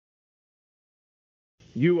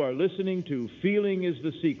You are listening to Feeling is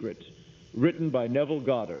the Secret, written by Neville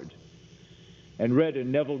Goddard and read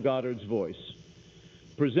in Neville Goddard's voice.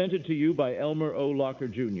 Presented to you by Elmer O. Locker,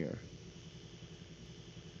 Jr.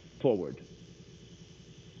 Forward.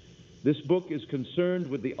 This book is concerned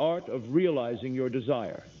with the art of realizing your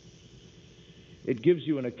desire. It gives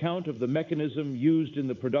you an account of the mechanism used in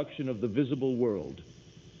the production of the visible world.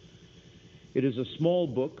 It is a small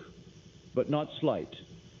book, but not slight.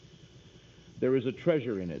 There is a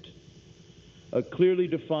treasure in it, a clearly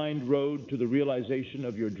defined road to the realization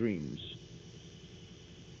of your dreams.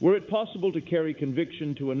 Were it possible to carry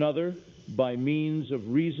conviction to another by means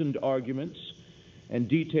of reasoned arguments and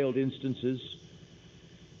detailed instances,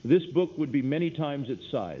 this book would be many times its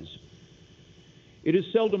size. It is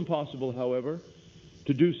seldom possible, however,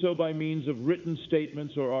 to do so by means of written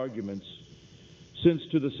statements or arguments, since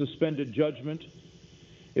to the suspended judgment,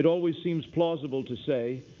 it always seems plausible to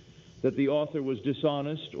say that the author was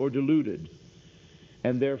dishonest or deluded,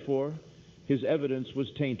 and therefore his evidence was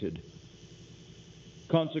tainted.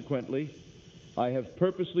 Consequently, I have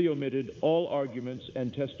purposely omitted all arguments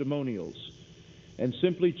and testimonials, and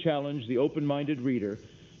simply challenge the open-minded reader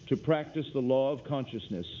to practice the law of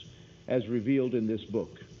consciousness as revealed in this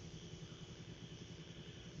book.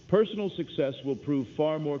 Personal success will prove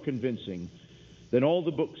far more convincing than all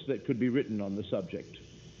the books that could be written on the subject.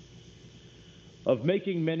 Of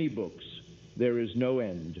making many books, there is no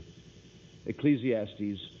end.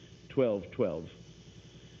 Ecclesiastes 12:12.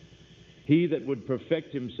 He that would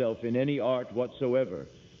perfect himself in any art whatsoever,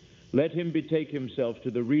 let him betake himself to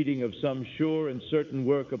the reading of some sure and certain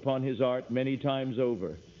work upon his art many times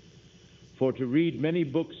over. For to read many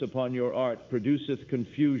books upon your art produceth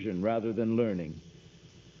confusion rather than learning.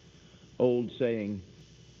 Old saying.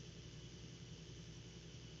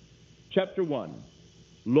 Chapter 1.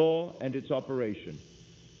 Law and its operation.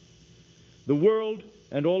 The world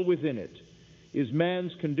and all within it is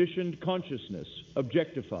man's conditioned consciousness,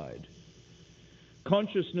 objectified.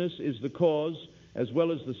 Consciousness is the cause as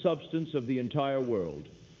well as the substance of the entire world.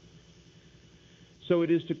 So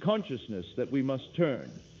it is to consciousness that we must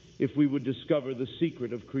turn if we would discover the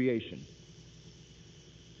secret of creation.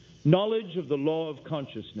 Knowledge of the law of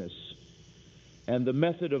consciousness and the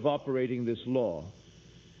method of operating this law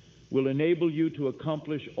will enable you to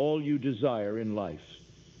accomplish all you desire in life.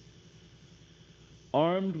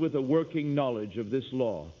 Armed with a working knowledge of this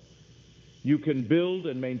law, you can build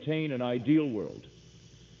and maintain an ideal world.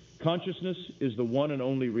 Consciousness is the one and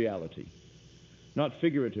only reality, not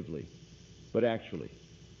figuratively, but actually.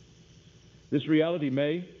 This reality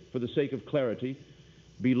may, for the sake of clarity,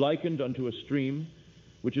 be likened unto a stream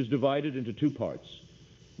which is divided into two parts,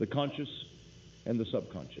 the conscious and the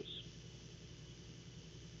subconscious.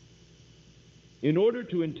 In order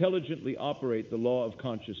to intelligently operate the law of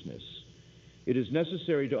consciousness, it is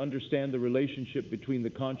necessary to understand the relationship between the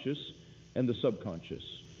conscious and the subconscious.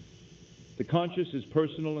 The conscious is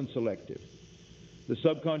personal and selective. The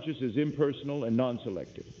subconscious is impersonal and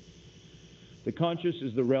non-selective. The conscious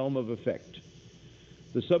is the realm of effect.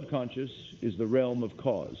 The subconscious is the realm of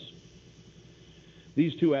cause.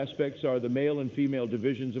 These two aspects are the male and female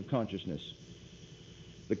divisions of consciousness.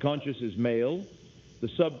 The conscious is male. The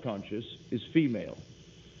subconscious is female.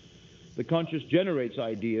 The conscious generates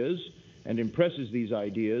ideas and impresses these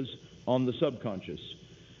ideas on the subconscious.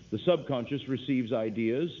 The subconscious receives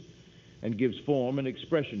ideas and gives form and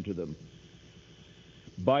expression to them.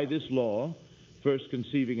 By this law, first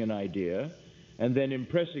conceiving an idea and then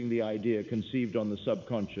impressing the idea conceived on the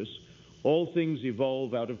subconscious, all things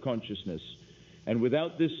evolve out of consciousness, and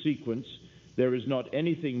without this sequence, there is not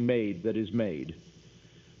anything made that is made.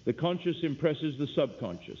 The conscious impresses the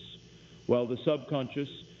subconscious, while the subconscious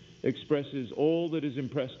expresses all that is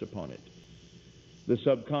impressed upon it. The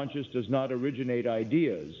subconscious does not originate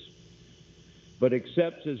ideas, but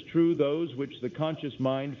accepts as true those which the conscious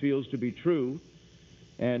mind feels to be true,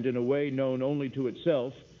 and in a way known only to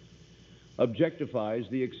itself, objectifies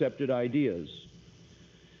the accepted ideas.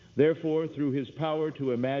 Therefore, through his power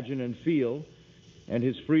to imagine and feel, and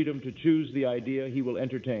his freedom to choose the idea he will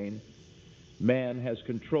entertain, man has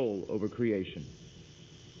control over creation.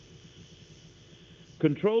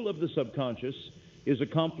 Control of the subconscious is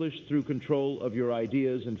accomplished through control of your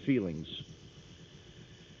ideas and feelings.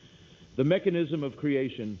 The mechanism of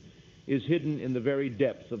creation is hidden in the very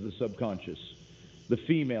depth of the subconscious, the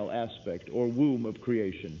female aspect or womb of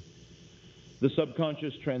creation. The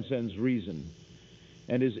subconscious transcends reason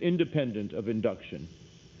and is independent of induction.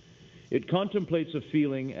 It contemplates a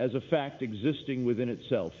feeling as a fact existing within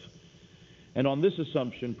itself, and on this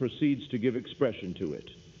assumption proceeds to give expression to it.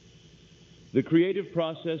 The creative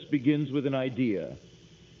process begins with an idea,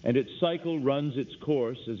 and its cycle runs its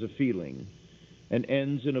course as a feeling and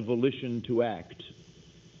ends in a volition to act.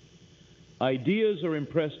 Ideas are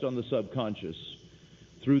impressed on the subconscious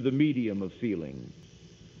through the medium of feeling.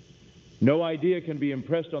 No idea can be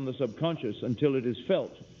impressed on the subconscious until it is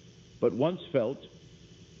felt, but once felt,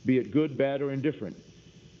 be it good, bad, or indifferent,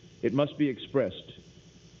 it must be expressed.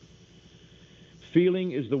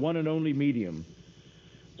 Feeling is the one and only medium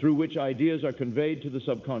through which ideas are conveyed to the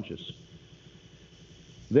subconscious.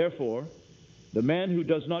 Therefore, the man who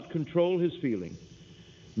does not control his feeling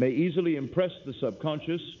may easily impress the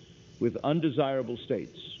subconscious with undesirable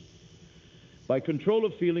states. By control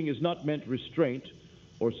of feeling is not meant restraint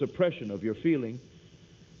or suppression of your feeling,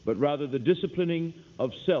 but rather the disciplining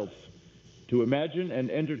of self to imagine and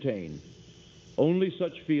entertain only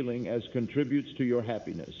such feeling as contributes to your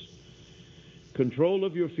happiness. Control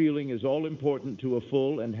of your feeling is all important to a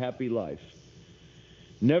full and happy life.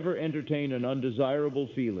 Never entertain an undesirable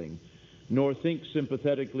feeling, nor think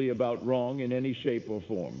sympathetically about wrong in any shape or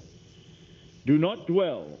form. Do not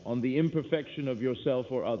dwell on the imperfection of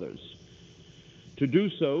yourself or others. To do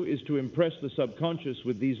so is to impress the subconscious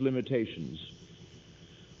with these limitations.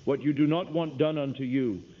 What you do not want done unto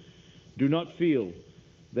you, do not feel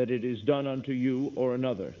that it is done unto you or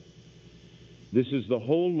another. This is the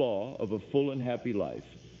whole law of a full and happy life.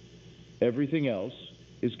 Everything else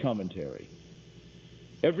is commentary.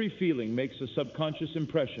 Every feeling makes a subconscious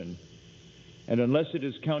impression, and unless it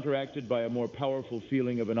is counteracted by a more powerful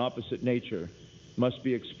feeling of an opposite nature, must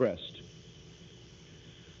be expressed.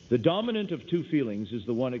 The dominant of two feelings is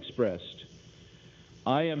the one expressed.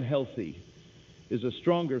 I am healthy is a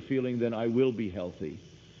stronger feeling than I will be healthy.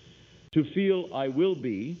 To feel I will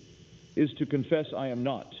be is to confess I am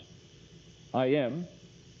not. I am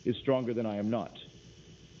is stronger than I am not.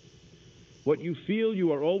 What you feel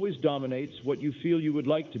you are always dominates what you feel you would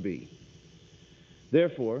like to be.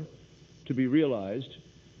 Therefore, to be realized,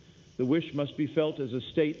 the wish must be felt as a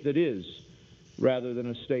state that is, rather than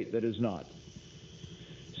a state that is not.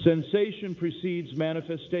 Sensation precedes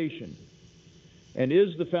manifestation, and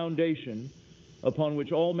is the foundation upon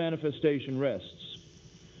which all manifestation rests.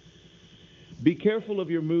 Be careful of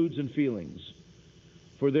your moods and feelings,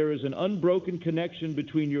 for there is an unbroken connection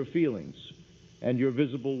between your feelings and your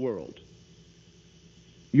visible world.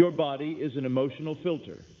 Your body is an emotional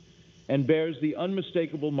filter and bears the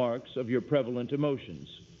unmistakable marks of your prevalent emotions.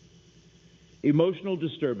 Emotional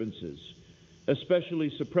disturbances, especially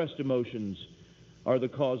suppressed emotions, are the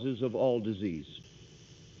causes of all disease.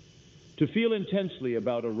 To feel intensely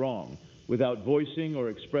about a wrong without voicing or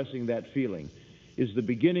expressing that feeling is the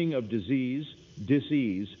beginning of disease,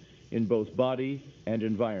 dis-ease in both body and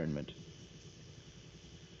environment.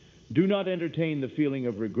 Do not entertain the feeling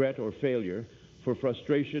of regret or failure, for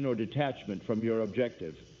frustration or detachment from your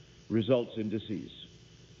objective results in disease.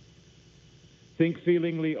 Think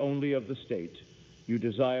feelingly only of the state you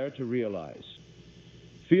desire to realize.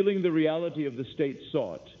 Feeling the reality of the state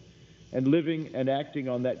sought and living and acting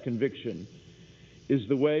on that conviction is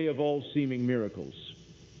the way of all seeming miracles.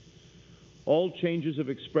 All changes of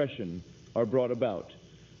expression are brought about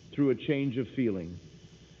through a change of feeling.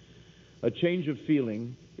 A change of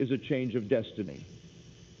feeling is a change of destiny.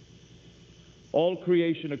 All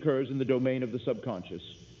creation occurs in the domain of the subconscious.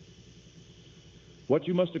 What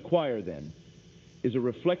you must acquire, then, is a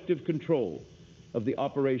reflective control of the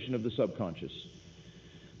operation of the subconscious.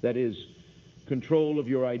 That is, control of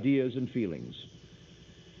your ideas and feelings.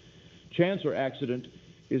 Chance or accident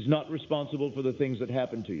is not responsible for the things that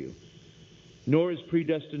happen to you, nor is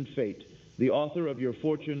predestined fate the author of your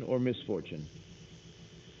fortune or misfortune.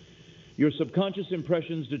 Your subconscious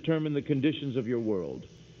impressions determine the conditions of your world.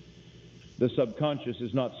 The subconscious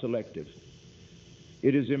is not selective.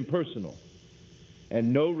 It is impersonal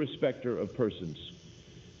and no respecter of persons.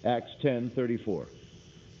 Acts 10:34,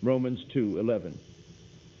 Romans 2:11.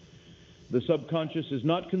 The subconscious is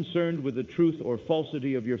not concerned with the truth or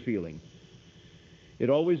falsity of your feeling. It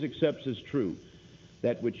always accepts as true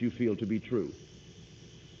that which you feel to be true.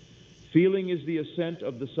 Feeling is the assent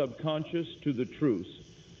of the subconscious to the truth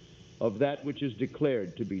of that which is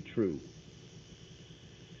declared to be true.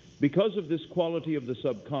 Because of this quality of the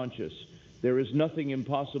subconscious, there is nothing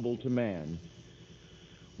impossible to man.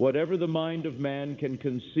 Whatever the mind of man can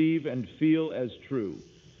conceive and feel as true,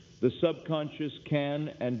 the subconscious can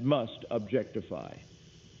and must objectify.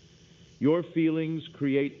 Your feelings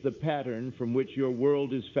create the pattern from which your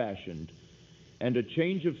world is fashioned, and a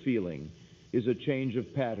change of feeling is a change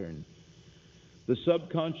of pattern. The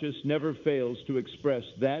subconscious never fails to express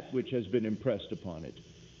that which has been impressed upon it.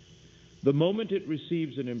 The moment it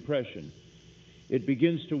receives an impression, it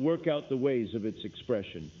begins to work out the ways of its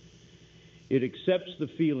expression. It accepts the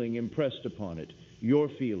feeling impressed upon it, your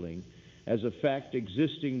feeling, as a fact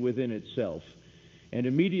existing within itself, and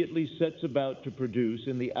immediately sets about to produce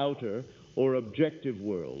in the outer or objective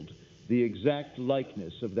world the exact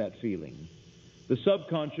likeness of that feeling. The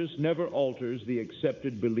subconscious never alters the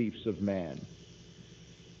accepted beliefs of man.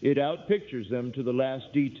 It outpictures them to the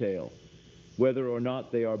last detail, whether or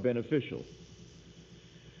not they are beneficial.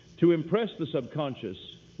 To impress the subconscious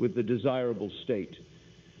with the desirable state,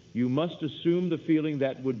 you must assume the feeling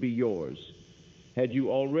that would be yours, had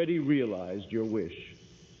you already realized your wish.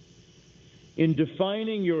 In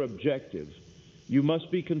defining your objective, you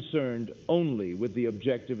must be concerned only with the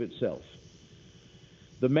objective itself.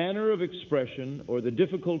 The manner of expression or the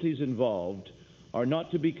difficulties involved are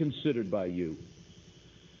not to be considered by you.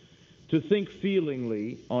 To think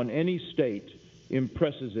feelingly on any state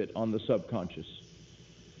impresses it on the subconscious.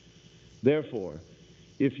 Therefore,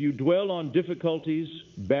 if you dwell on difficulties,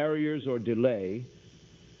 barriers, or delay,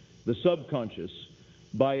 the subconscious,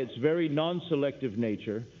 by its very non-selective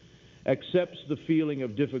nature, accepts the feeling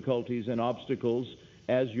of difficulties and obstacles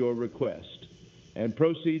as your request and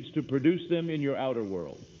proceeds to produce them in your outer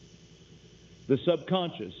world. The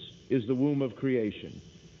subconscious is the womb of creation.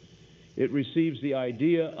 It receives the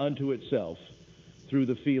idea unto itself through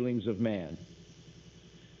the feelings of man.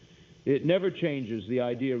 It never changes the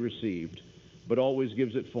idea received, but always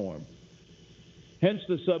gives it form. Hence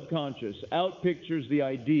the subconscious outpictures the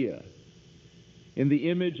idea in the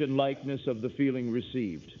image and likeness of the feeling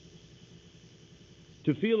received.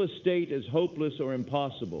 To feel a state as hopeless or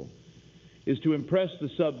impossible is to impress the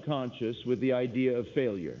subconscious with the idea of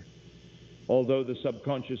failure. Although the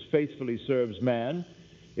subconscious faithfully serves man,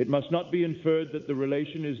 it must not be inferred that the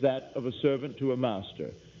relation is that of a servant to a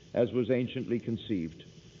master, as was anciently conceived.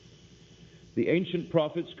 The ancient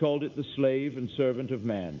prophets called it the slave and servant of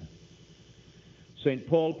man. St.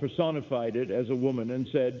 Paul personified it as a woman and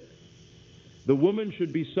said, "The woman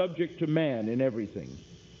should be subject to man in everything."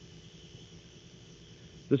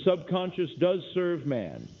 The subconscious does serve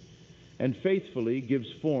man and faithfully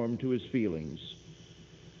gives form to his feelings.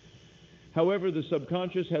 However, the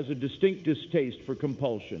subconscious has a distinct distaste for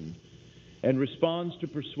compulsion and responds to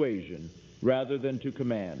persuasion rather than to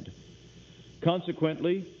command.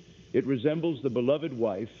 Consequently, it resembles the beloved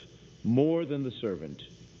wife more than the servant.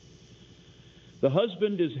 The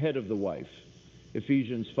husband is head of the wife,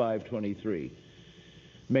 Ephesians 5:23.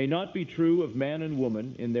 May not be true of man and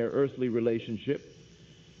woman in their earthly relationship,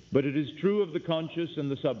 but it is true of the conscious and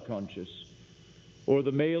the subconscious, or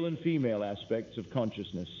the male and female aspects of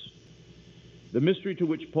consciousness. The mystery to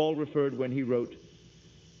which Paul referred when he wrote,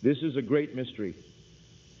 "This is a great mystery,"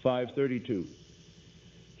 5:32.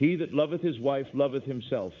 "He that loveth his wife loveth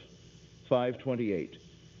himself," 5:28.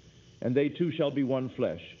 "And they two shall be one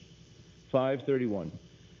flesh," 5:31,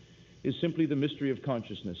 is simply the mystery of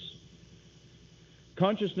consciousness.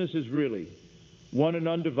 Consciousness is really one and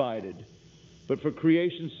undivided, but for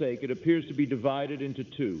creation's sake it appears to be divided into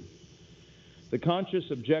two. The conscious,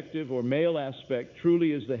 objective, or male aspect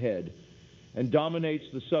truly is the head and dominates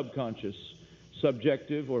the subconscious,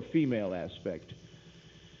 subjective, or female aspect.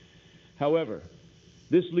 However,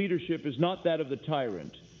 this leadership is not that of the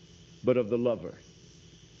tyrant, but of the lover.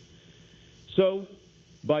 So,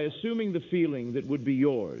 by assuming the feeling that would be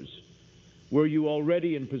yours, were you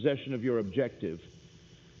already in possession of your objective,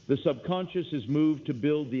 the subconscious is moved to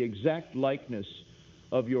build the exact likeness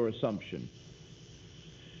of your assumption.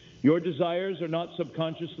 Your desires are not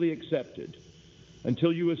subconsciously accepted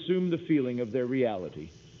until you assume the feeling of their reality.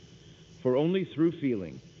 For only through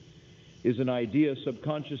feeling is an idea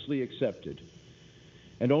subconsciously accepted,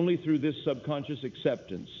 and only through this subconscious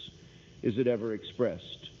acceptance is it ever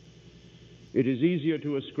expressed. It is easier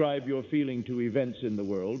to ascribe your feeling to events in the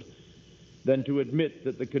world than to admit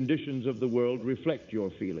that the conditions of the world reflect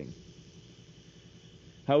your feeling.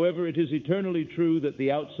 However, it is eternally true that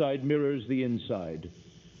the outside mirrors the inside.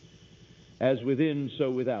 As within,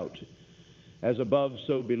 so without. As above,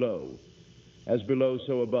 so below. As below,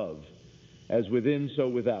 so above. As within, so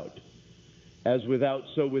without. As without,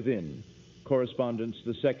 so within. Correspondence,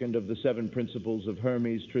 the second of the 7 principles of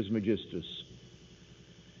Hermes Trismegistus.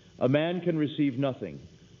 A man can receive nothing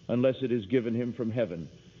unless it is given him from heaven.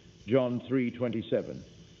 John 3:27.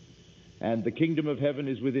 And the kingdom of heaven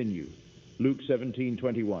is within you. Luke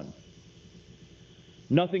 17:21.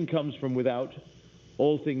 Nothing comes from without.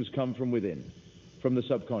 All things come from within, from the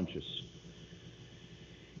subconscious.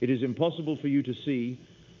 It is impossible for you to see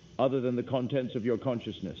other than the contents of your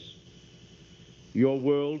consciousness. Your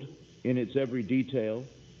world, in its every detail,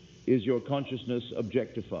 is your consciousness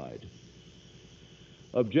objectified.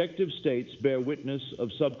 Objective states bear witness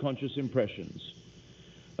of subconscious impressions.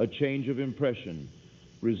 a change of impression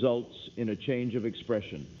results in a change of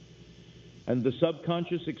expression. And the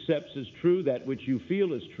subconscious accepts as true that which you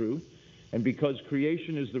feel is true, and because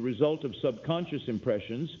creation is the result of subconscious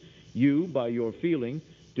impressions, you, by your feeling,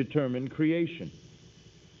 determine creation.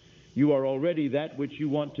 You are already that which you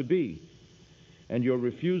want to be, and your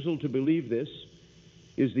refusal to believe this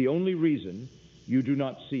is the only reason you do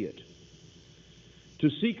not see it. To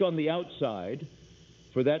seek on the outside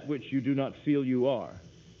for that which you do not feel you are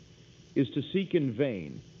is to seek in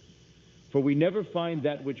vain, for we never find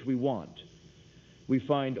that which we want. We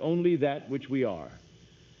find only that which we are.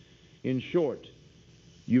 In short,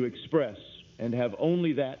 you express and have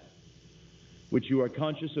only that which you are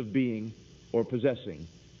conscious of being or possessing.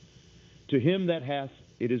 To him that hath,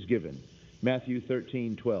 it is given. Matthew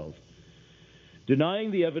 13:12.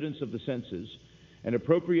 Denying the evidence of the senses and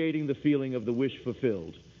appropriating the feeling of the wish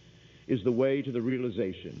fulfilled is the way to the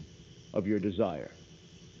realization of your desire.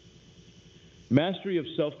 Mastery of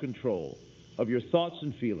self-control of your thoughts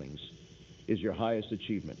and feelings is your highest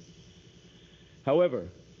achievement. However,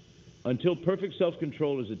 until perfect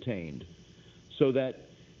self-control is attained, so that,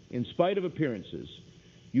 in spite of appearances,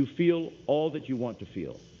 you feel all that you want to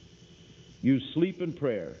feel, use sleep and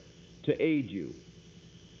prayer to aid you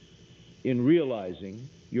in realizing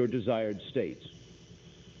your desired state.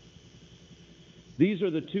 These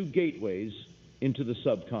are the two gateways into the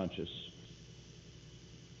subconscious.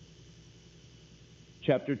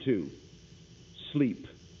 Chapter 2, Sleep.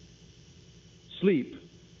 Sleep,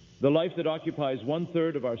 the life that occupies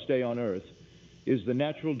 1/3 of our stay on earth, is the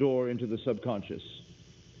natural door into the subconscious.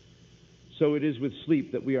 So it is with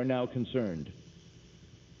sleep that we are now concerned.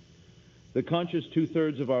 The conscious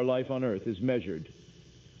 2/3 of our life on earth is measured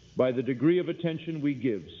by the degree of attention we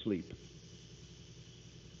give sleep.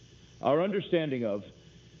 Our understanding of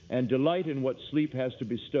and delight in what sleep has to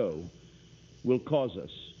bestow will cause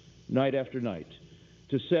us, night after night,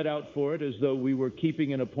 to set out for it as though we were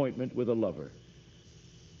keeping an appointment with a lover.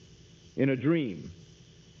 In a dream,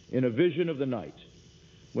 in a vision of the night,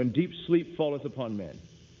 when deep sleep falleth upon men,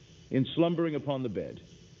 in slumbering upon the bed,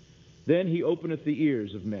 then he openeth the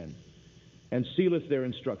ears of men, and sealeth their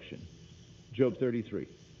instruction. Job 33.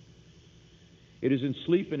 It is in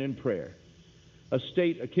sleep and in prayer, a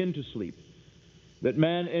state akin to sleep, that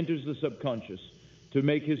man enters the subconscious to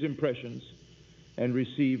make his impressions and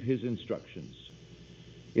receive his instructions.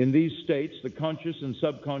 In these states, the conscious and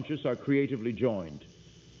subconscious are creatively joined.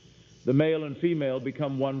 The male and female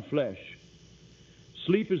become one flesh.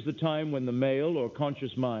 Sleep is the time when the male or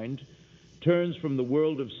conscious mind turns from the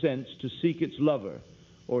world of sense to seek its lover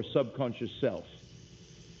or subconscious self.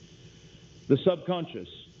 The subconscious,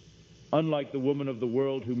 unlike the woman of the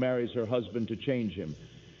world who marries her husband to change him,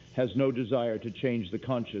 has no desire to change the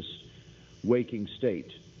conscious, waking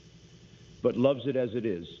state, but loves it as it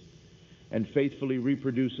is and faithfully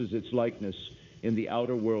reproduces its likeness in the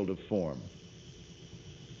outer world of form.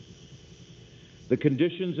 The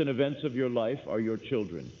conditions and events of your life are your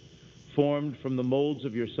children, formed from the molds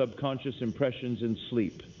of your subconscious impressions in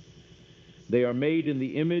sleep. They are made in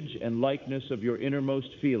the image and likeness of your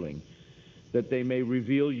innermost feeling, that they may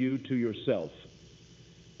reveal you to yourself.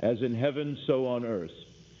 As in heaven, so on earth.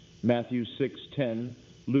 Matthew 6:10,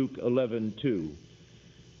 Luke 11:2.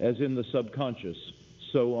 As in the subconscious,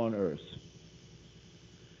 so on earth.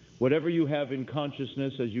 Whatever you have in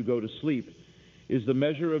consciousness as you go to sleep is the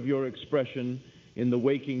measure of your expression in the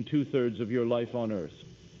waking 2/3 of your life on earth.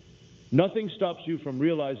 Nothing stops you from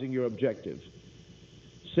realizing your objective,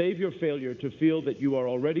 save your failure to feel that you are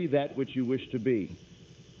already that which you wish to be,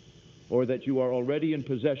 or that you are already in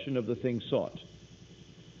possession of the thing sought.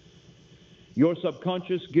 Your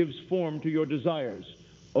subconscious gives form to your desires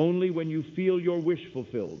only when you feel your wish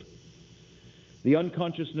fulfilled. The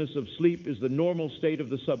unconsciousness of sleep is the normal state of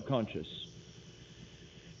the subconscious.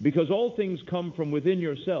 Because all things come from within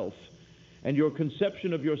yourself, and your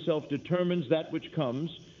conception of yourself determines that which comes,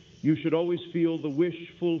 you should always feel the wish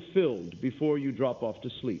fulfilled before you drop off to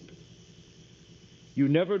sleep. You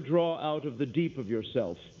never draw out of the deep of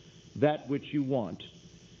yourself that which you want.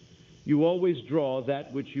 You always draw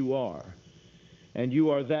that which you are, and you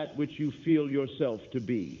are that which you feel yourself to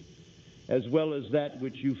be, as well as that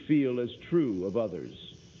which you feel as true of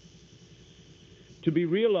others. To be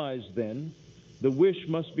realized, then, the wish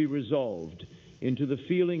must be resolved into the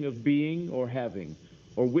feeling of being or having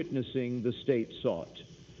or witnessing the state sought.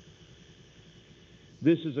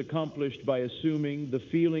 This is accomplished by assuming the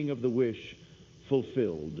feeling of the wish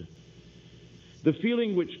fulfilled. The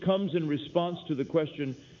feeling which comes in response to the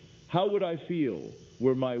question, how would I feel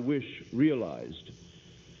were my wish realized,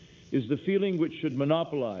 is the feeling which should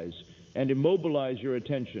monopolize and immobilize your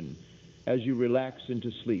attention as you relax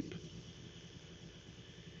into sleep.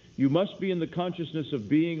 You must be in the consciousness of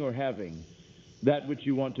being or having that which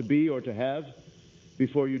you want to be or to have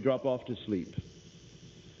before you drop off to sleep.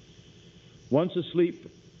 Once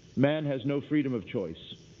asleep, man has no freedom of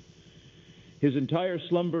choice. His entire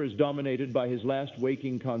slumber is dominated by his last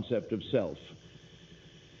waking concept of self.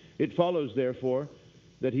 It follows, therefore,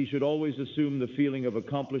 that he should always assume the feeling of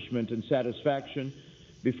accomplishment and satisfaction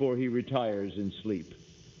before he retires in sleep.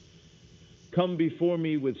 Come before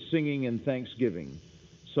me with singing and thanksgiving,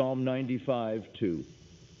 Psalm 95:2.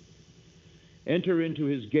 Enter into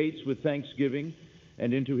his gates with thanksgiving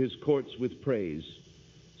and into his courts with praise,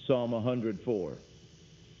 Psalm 104.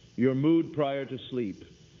 Your mood prior to sleep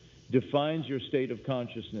defines your state of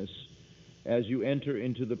consciousness as you enter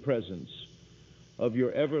into the presence of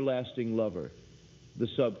your everlasting lover, the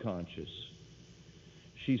subconscious.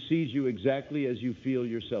 She sees you exactly as you feel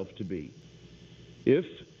yourself to be. If,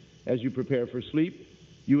 as you prepare for sleep,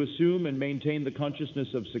 you assume and maintain the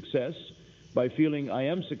consciousness of success by feeling, I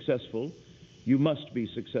am successful, you must be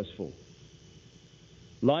successful.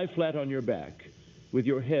 Lie flat on your back, with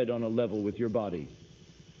your head on a level with your body.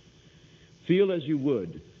 Feel as you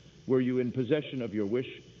would were you in possession of your wish,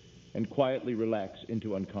 and quietly relax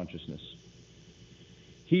into unconsciousness.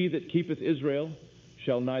 He that keepeth Israel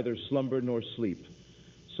shall neither slumber nor sleep,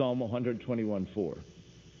 Psalm 121:4.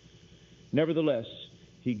 Nevertheless,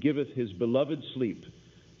 he giveth his beloved sleep,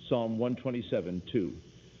 Psalm 127:2.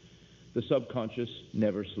 The subconscious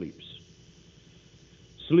never sleeps.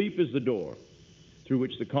 Sleep is the door through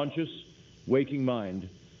which the conscious, waking mind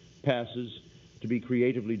passes to be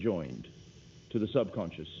creatively joined to the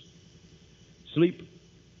subconscious. Sleep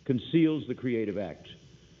conceals the creative act,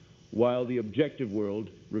 while the objective world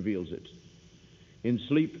reveals it. In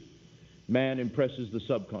sleep, man impresses the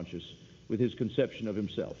subconscious with his conception of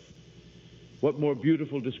himself. What more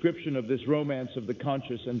beautiful description of this romance of the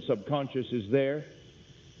conscious and subconscious is there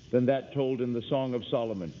than that told in the Song of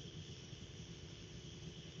Solomon?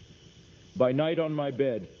 By night on my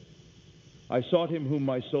bed, I sought him whom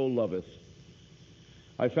my soul loveth.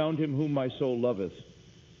 I found him whom my soul loveth.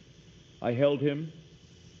 I held him,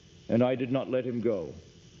 and I did not let him go,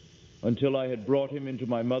 until I had brought him into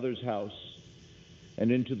my mother's house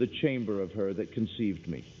and into the chamber of her that conceived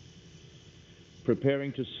me.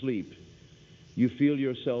 Preparing to sleep, you feel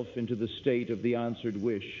yourself into the state of the answered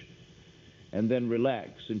wish, and then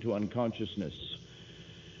relax into unconsciousness.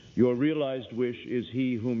 Your realized wish is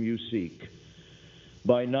he whom you seek.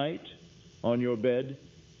 By night, on your bed,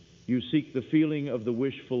 you seek the feeling of the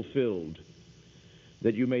wish fulfilled,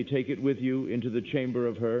 that you may take it with you into the chamber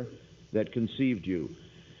of her that conceived you,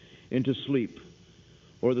 into sleep,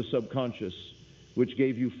 or the subconscious, which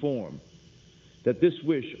gave you form, that this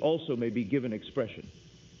wish also may be given expression.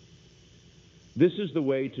 This is the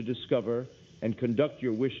way to discover and conduct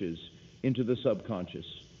your wishes into the subconscious.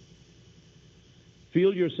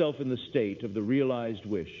 Feel yourself in the state of the realized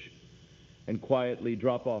wish and quietly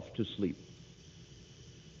drop off to sleep.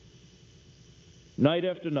 Night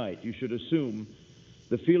after night, you should assume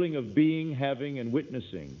the feeling of being, having, and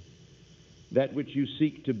witnessing that which you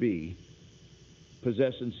seek to be,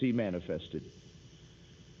 possess, and see manifested.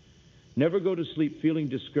 Never go to sleep feeling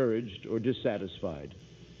discouraged or dissatisfied.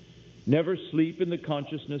 Never sleep in the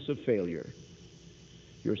consciousness of failure.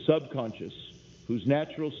 Your subconscious, whose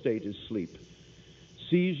natural state is sleep,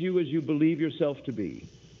 sees you as you believe yourself to be,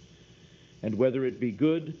 and whether it be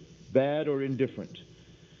good, bad, or indifferent,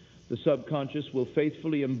 the subconscious will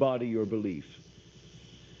faithfully embody your belief.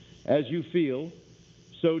 As you feel,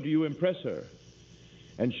 so do you impress her,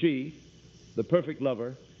 and she, the perfect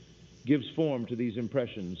lover, gives form to these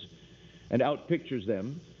impressions and outpictures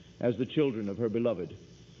them as the children of her beloved.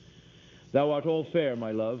 Thou art all fair,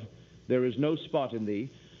 my love, there is no spot in thee,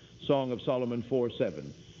 Song of Solomon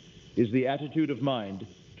 4:7, is the attitude of mind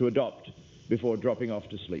to adopt before dropping off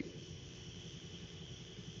to sleep.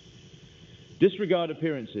 Disregard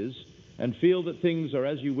appearances and feel that things are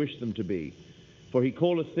as you wish them to be, for he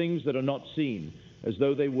calleth things that are not seen as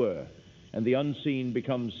though they were, and the unseen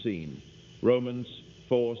becomes seen. Romans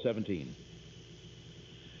 4:17.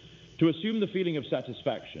 To assume the feeling of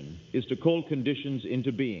satisfaction is to call conditions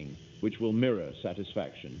into being which will mirror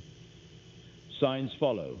satisfaction. Signs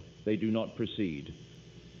follow, they do not precede.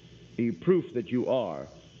 The proof that you are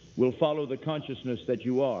will follow the consciousness that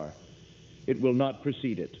you are. It will not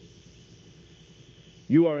precede it.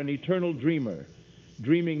 You are an eternal dreamer,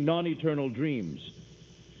 dreaming non-eternal dreams.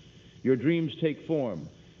 Your dreams take form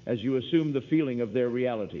as you assume the feeling of their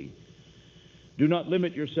reality. Do not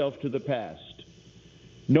limit yourself to the past.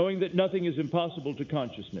 Knowing that nothing is impossible to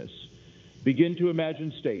consciousness, begin to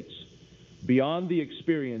imagine states beyond the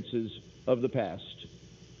experiences of the past.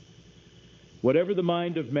 Whatever the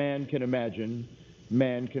mind of man can imagine,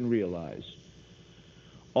 man can realize.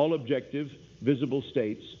 All objective, visible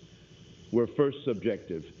states were first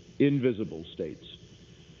subjective, invisible states.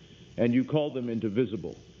 And you call them into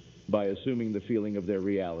visible by assuming the feeling of their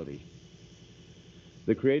reality.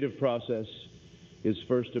 The creative process is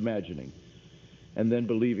first imagining and then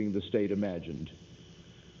believing the state imagined.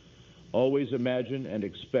 Always imagine and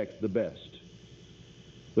expect the best.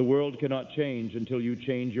 The world cannot change until you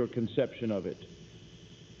change your conception of it.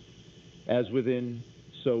 As within,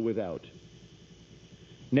 so without.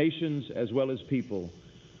 Nations, as well as people,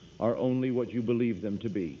 are only what you believe them to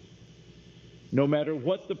be. No matter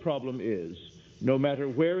what the problem is, no matter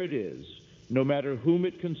where it is, no matter whom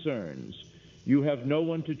it concerns, you have no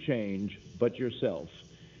one to change but yourself,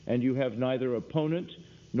 and you have neither opponent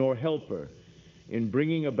nor helper in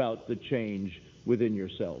bringing about the change within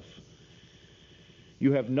yourself.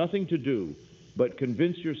 You have nothing to do but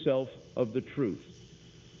convince yourself of the truth,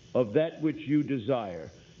 of that which you desire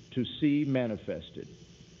to see manifested.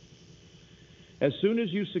 As soon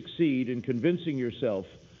as you succeed in convincing yourself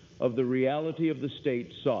of the reality of the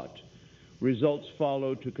state sought, results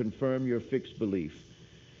follow to confirm your fixed belief.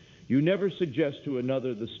 You never suggest to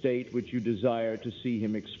another the state which you desire to see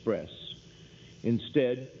him express.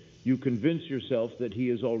 Instead, you convince yourself that he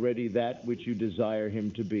is already that which you desire him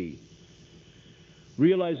to be.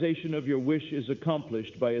 Realization of your wish is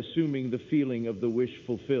accomplished by assuming the feeling of the wish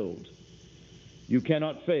fulfilled. You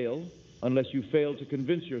cannot fail unless you fail to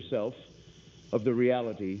convince yourself of the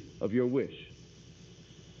reality of your wish.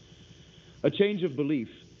 A change of belief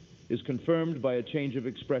is confirmed by a change of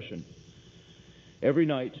expression. Every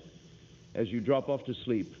night, as you drop off to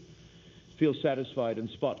sleep, feel satisfied and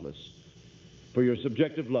spotless, for your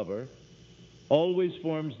subjective lover always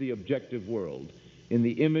forms the objective world in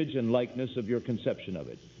the image and likeness of your conception of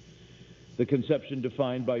it, the conception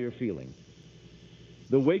defined by your feeling.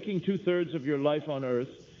 The waking two-thirds of your life on earth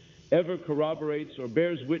ever corroborates or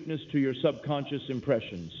bears witness to your subconscious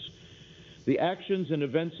impressions. The actions and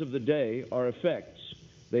events of the day are effects.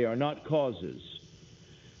 They are not causes.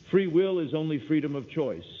 Free will is only freedom of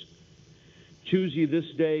choice. Choose ye this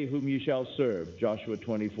day whom ye shall serve, Joshua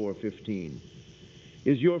 24:15.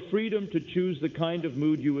 Is your freedom to choose the kind of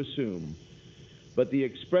mood you assume, but the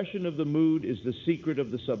expression of the mood is the secret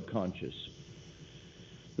of the subconscious.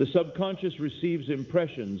 The subconscious receives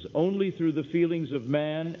impressions only through the feelings of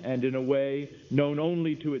man, and in a way known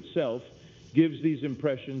only to itself, gives these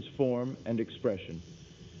impressions form and expression.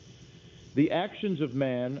 The actions of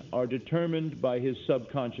man are determined by his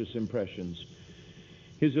subconscious impressions.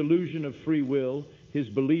 His illusion of free will, his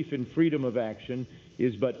belief in freedom of action,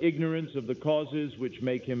 is but ignorance of the causes which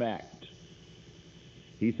make him act.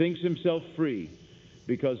 He thinks himself free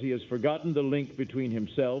because he has forgotten the link between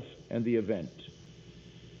himself and the event.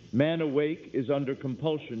 Man awake is under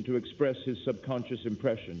compulsion to express his subconscious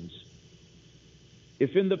impressions.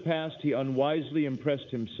 If in the past he unwisely impressed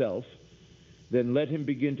himself, then let him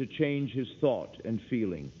begin to change his thought and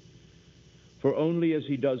feeling. For only as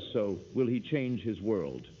he does so will he change his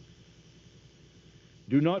world.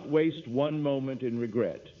 Do not waste one moment in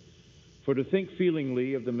regret, for to think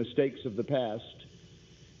feelingly of the mistakes of the past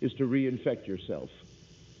is to reinfect yourself.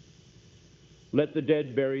 Let the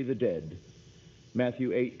dead bury the dead,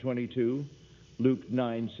 Matthew 8:22, Luke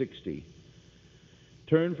 9:60.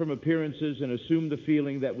 Turn from appearances and assume the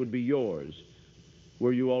feeling that would be yours.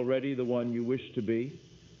 Were you already the one you wish to be?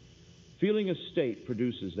 Feeling a state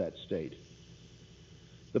produces that state.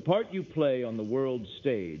 The part you play on the world's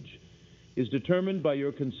stage is determined by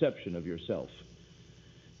your conception of yourself.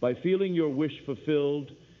 By feeling your wish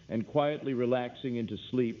fulfilled and quietly relaxing into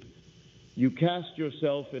sleep, you cast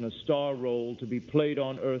yourself in a star role to be played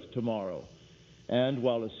on earth tomorrow, and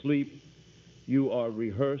while asleep, you are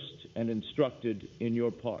rehearsed and instructed in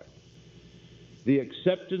your part. The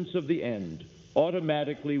acceptance of the end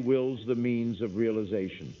automatically wills the means of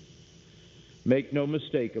realization. Make no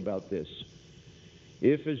mistake about this.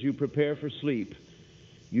 If, as you prepare for sleep,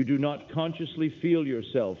 you do not consciously feel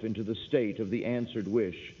yourself into the state of the answered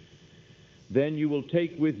wish, then you will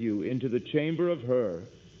take with you into the chamber of her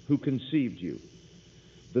who conceived you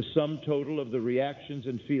the sum total of the reactions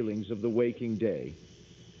and feelings of the waking day.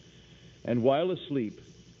 And while asleep,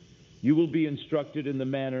 you will be instructed in the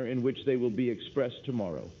manner in which they will be expressed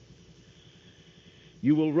tomorrow.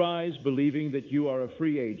 You will rise believing that you are a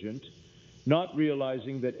free agent, not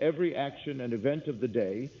realizing that every action and event of the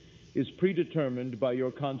day is predetermined by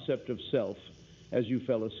your concept of self as you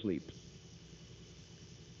fell asleep.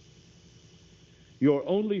 Your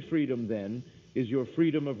only freedom, then, is your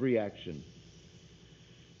freedom of reaction.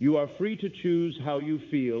 You are free to choose how you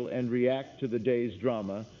feel and react to the day's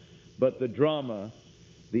drama, but the drama,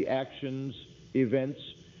 the actions, events,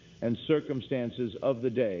 and circumstances of the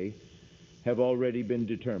day have already been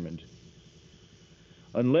determined.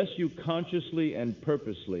 Unless you consciously and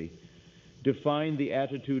purposely define the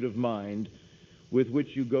attitude of mind with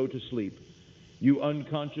which you go to sleep, you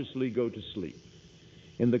unconsciously go to sleep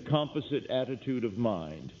in the composite attitude of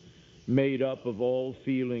mind made up of all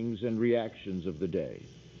feelings and reactions of the day.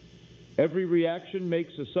 Every reaction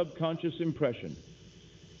makes a subconscious impression,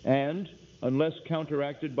 and, unless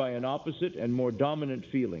counteracted by an opposite and more dominant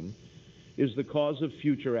feeling, is the cause of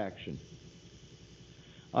future action.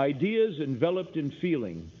 Ideas enveloped in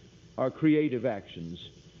feeling are creative actions.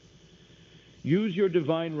 Use your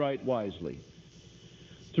divine right wisely.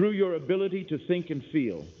 Through your ability to think and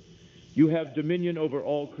feel, you have dominion over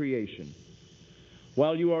all creation.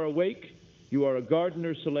 While you are awake, you are a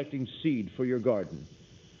gardener selecting seed for your garden.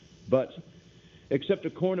 But, except a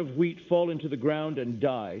corn of wheat fall into the ground and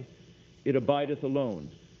die, it abideth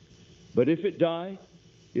alone. But if it die,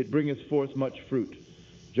 it bringeth forth much fruit.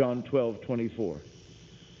 John 12:24.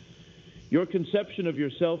 Your conception of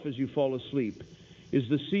yourself as you fall asleep is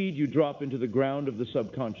the seed you drop into the ground of the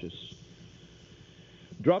subconscious.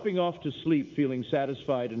 Dropping off to sleep feeling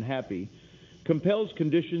satisfied and happy compels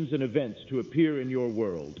conditions and events to appear in your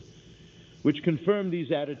world, which confirm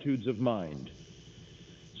these attitudes of mind.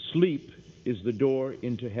 Sleep is the door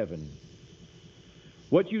into heaven.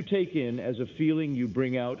 What you take in as a feeling you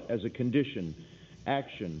bring out as a condition,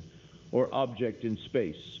 action, or object in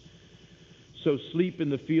space. So sleep in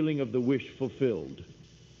the feeling of the wish fulfilled.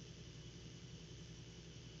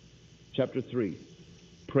 Chapter 3,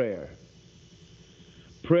 Prayer.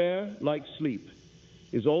 Prayer, like sleep,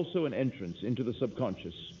 is also an entrance into the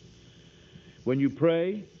subconscious. When you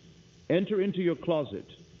pray, enter into your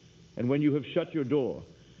closet, and when you have shut your door,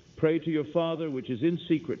 pray to your Father which is in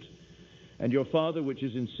secret, and your Father which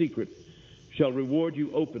is in secret shall reward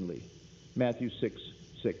you openly. Matthew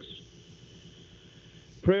 6:6.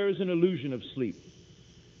 Prayer is an illusion of sleep,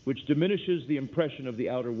 which diminishes the impression of the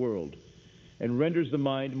outer world and renders the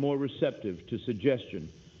mind more receptive to suggestion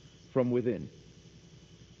from within.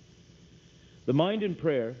 The mind in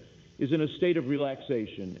prayer is in a state of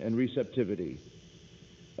relaxation and receptivity,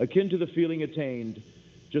 akin to the feeling attained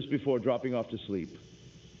just before dropping off to sleep.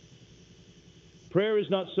 Prayer is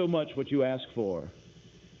not so much what you ask for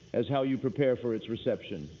as how you prepare for its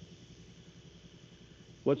reception.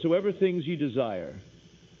 Whatsoever things ye desire,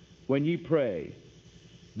 when ye pray,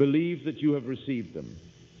 believe that you have received them,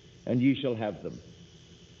 and ye shall have them.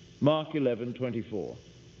 Mark 11:24.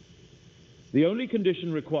 The only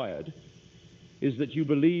condition required is that you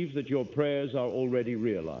believe that your prayers are already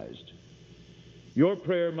realized. Your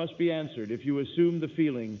prayer must be answered if you assume the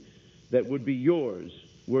feeling that would be yours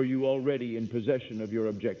were you already in possession of your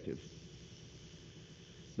objective.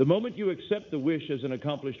 The moment you accept the wish as an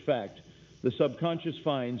accomplished fact, the subconscious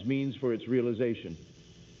finds means for its realization.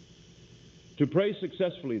 To pray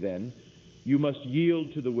successfully, then, you must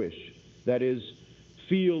yield to the wish, that is,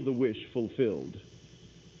 feel the wish fulfilled.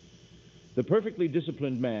 The perfectly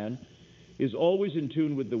disciplined man is always in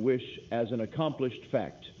tune with the wish as an accomplished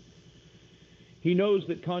fact. He knows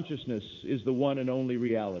that consciousness is the one and only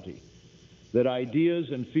reality, that ideas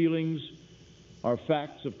and feelings are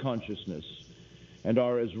facts of consciousness and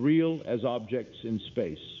are as real as objects in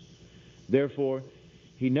space. Therefore,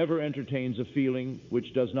 he never entertains a feeling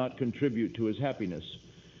which does not contribute to his happiness,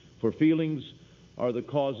 for feelings are the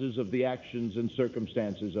causes of the actions and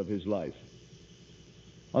circumstances of his life.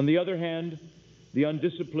 On the other hand, the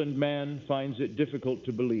undisciplined man finds it difficult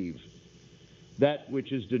to believe that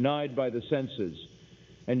which is denied by the senses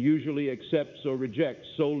and usually accepts or rejects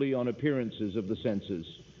solely on appearances of the senses.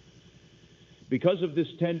 Because of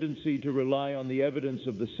this tendency to rely on the evidence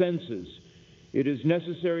of the senses, it is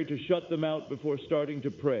necessary to shut them out before starting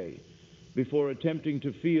to pray, before attempting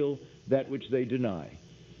to feel that which they deny.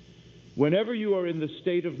 Whenever you are in the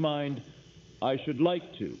state of mind, I should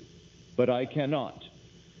like to, but I cannot,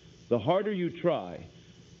 the harder you try,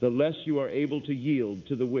 the less you are able to yield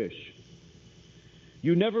to the wish.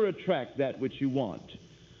 You never attract that which you want,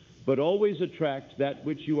 but always attract that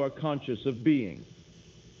which you are conscious of being.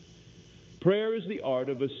 Prayer is the art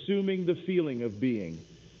of assuming the feeling of being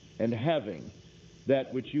and having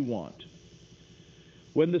that which you want.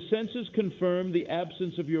 When the senses confirm the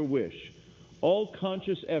absence of your wish, all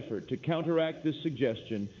conscious effort to counteract this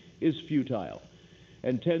suggestion is futile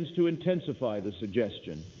and tends to intensify the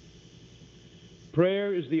suggestion.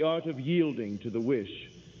 Prayer is the art of yielding to the wish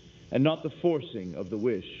and not the forcing of the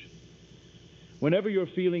wish. Whenever your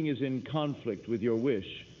feeling is in conflict with your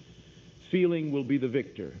wish, feeling will be the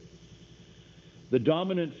victor. The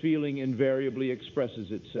dominant feeling invariably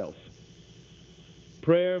expresses itself.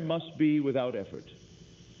 Prayer must be without effort.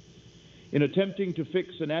 In attempting to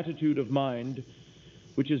fix an attitude of mind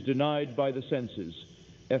which is denied by the senses,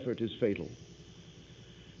 effort is fatal.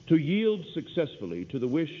 To yield successfully to the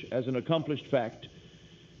wish as an accomplished fact,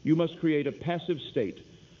 you must create a passive state,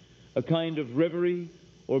 a kind of reverie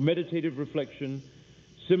or meditative reflection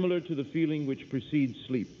similar to the feeling which precedes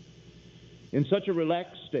sleep. In such a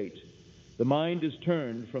relaxed state, the mind is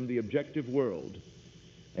turned from the objective world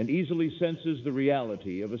and easily senses the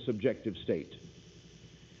reality of a subjective state.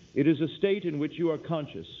 It is a state in which you are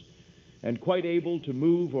conscious and quite able to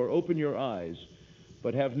move or open your eyes,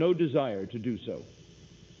 but have no desire to do so.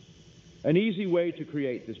 An easy way to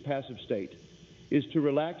create this passive state is to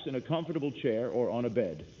relax in a comfortable chair or on a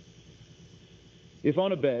bed. If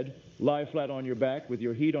on a bed, lie flat on your back with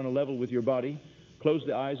your head on a level with your body, close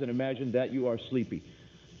the eyes and imagine that you are sleepy.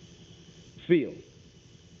 Feel,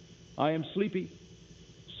 I am sleepy,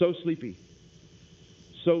 so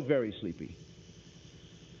very sleepy.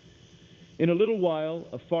 In a little while,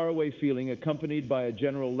 a faraway feeling accompanied by a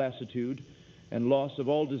general lassitude and loss of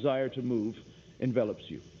all desire to move envelops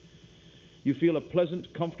you. You feel a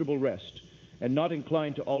pleasant, comfortable rest and not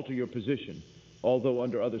inclined to alter your position, although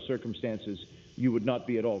under other circumstances you would not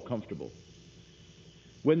be at all comfortable.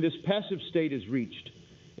 When this passive state is reached,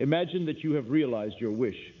 imagine that you have realized your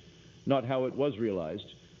wish, not how it was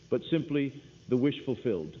realized, but simply the wish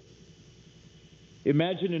fulfilled.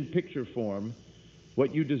 Imagine in picture form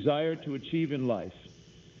what you desire to achieve in life,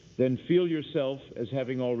 then feel yourself as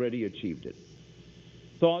having already achieved it.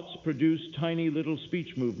 Thoughts produce tiny little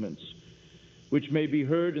speech movements, which may be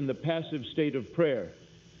heard in the passive state of prayer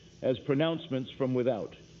as pronouncements from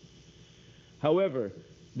without. However,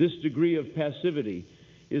 this degree of passivity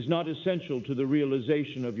is not essential to the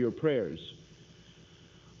realization of your prayers.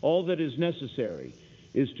 All that is necessary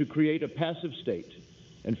is to create a passive state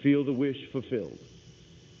and feel the wish fulfilled.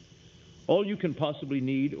 All you can possibly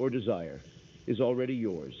need or desire is already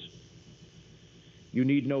yours. You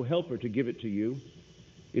need no helper to give it to you.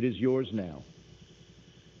 It is yours now.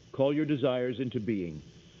 Call your desires into being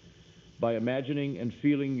by imagining and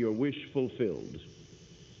feeling your wish fulfilled.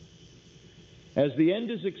 As the end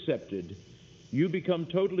is accepted, you become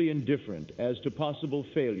totally indifferent as to possible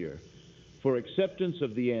failure, for acceptance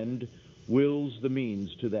of the end wills the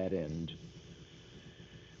means to that end.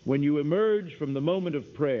 When you emerge from the moment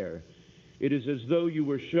of prayer, it is as though you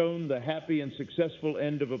were shown the happy and successful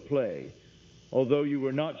end of a play, although you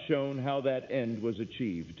were not shown how that end was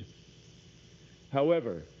achieved.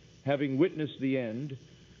 However, having witnessed the end,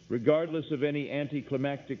 regardless of any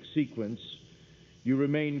anticlimactic sequence, you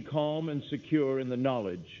remain calm and secure in the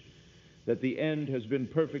knowledge that the end has been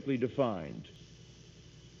perfectly defined.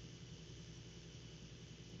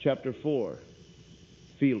 Chapter 4,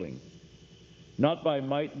 Feeling. Not by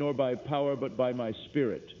might nor by power, but by my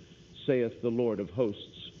Spirit, saith the Lord of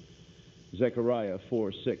hosts. Zechariah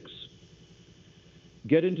 4:6.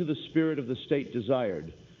 Get into the spirit of the state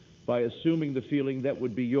desired by assuming the feeling that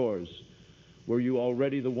would be yours, were you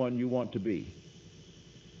already the one you want to be.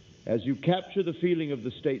 As you capture the feeling of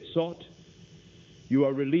the state sought, you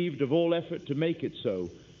are relieved of all effort to make it so,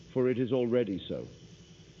 for it is already so.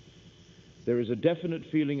 There is a definite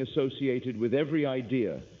feeling associated with every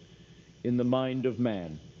idea in the mind of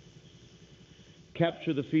man.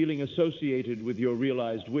 Capture the feeling associated with your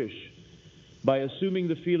realized wish by assuming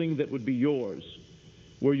the feeling that would be yours,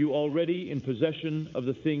 were you already in possession of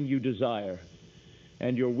the thing you desire,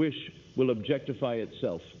 and your wish will objectify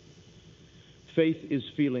itself. Faith is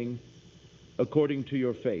feeling according to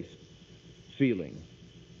your faith. Feeling,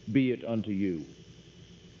 be it unto you.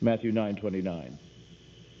 Matthew 9:29.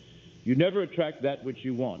 You never attract that which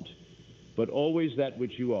you want, but always that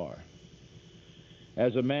which you are.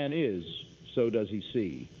 As a man is, so does he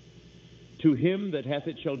see. To him that hath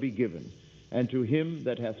it shall be given, and to him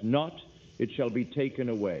that hath not it shall be taken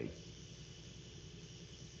away.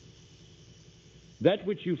 That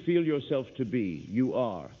which you feel yourself to be, you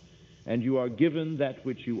are, and you are given that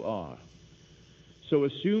which you are. So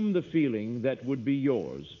assume the feeling that would be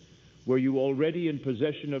yours, were you already in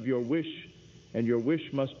possession of your wish, and your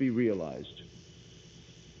wish must be realized.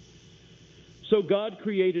 So God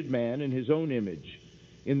created man in his own image.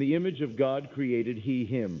 In the image of God created he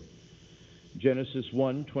him. Genesis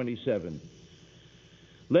 1:27.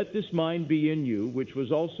 Let this mind be in you, which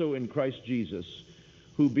was also in Christ Jesus,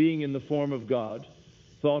 who being in the form of God,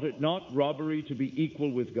 thought it not robbery to be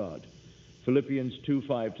equal with God. Philippians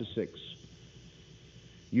 2:5-6.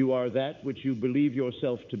 You are that which you believe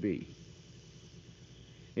yourself to be.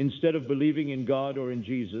 Instead of believing in God or in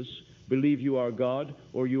Jesus, believe you are God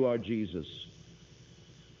or you are Jesus.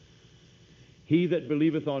 He that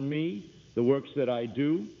believeth on me, the works that I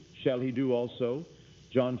do, shall he do also.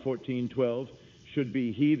 John 14:12 should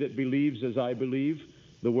be, he that believes as I believe,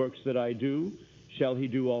 the works that I do, shall he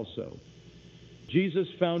do also. Jesus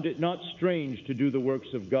found it not strange to do the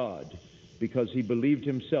works of God, because he believed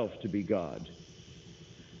himself to be God.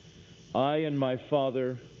 I and my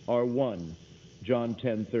Father are one, John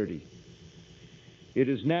 10:30. It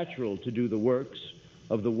is natural to do the works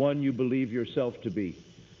of the one you believe yourself to be.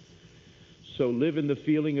 So live in the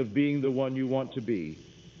feeling of being the one you want to be,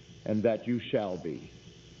 and that you shall be.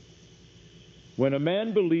 When a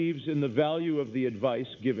man believes in the value of the advice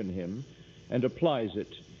given him and applies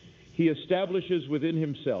it, he establishes within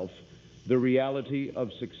himself the reality of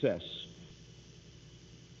success.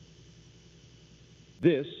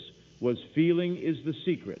 This was Feeling is the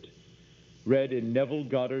Secret, read in Neville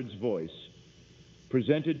Goddard's voice,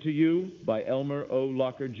 presented to you by Elmer O.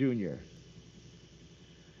 Locker, Jr.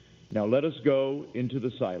 Now let us go into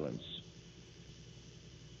the silence.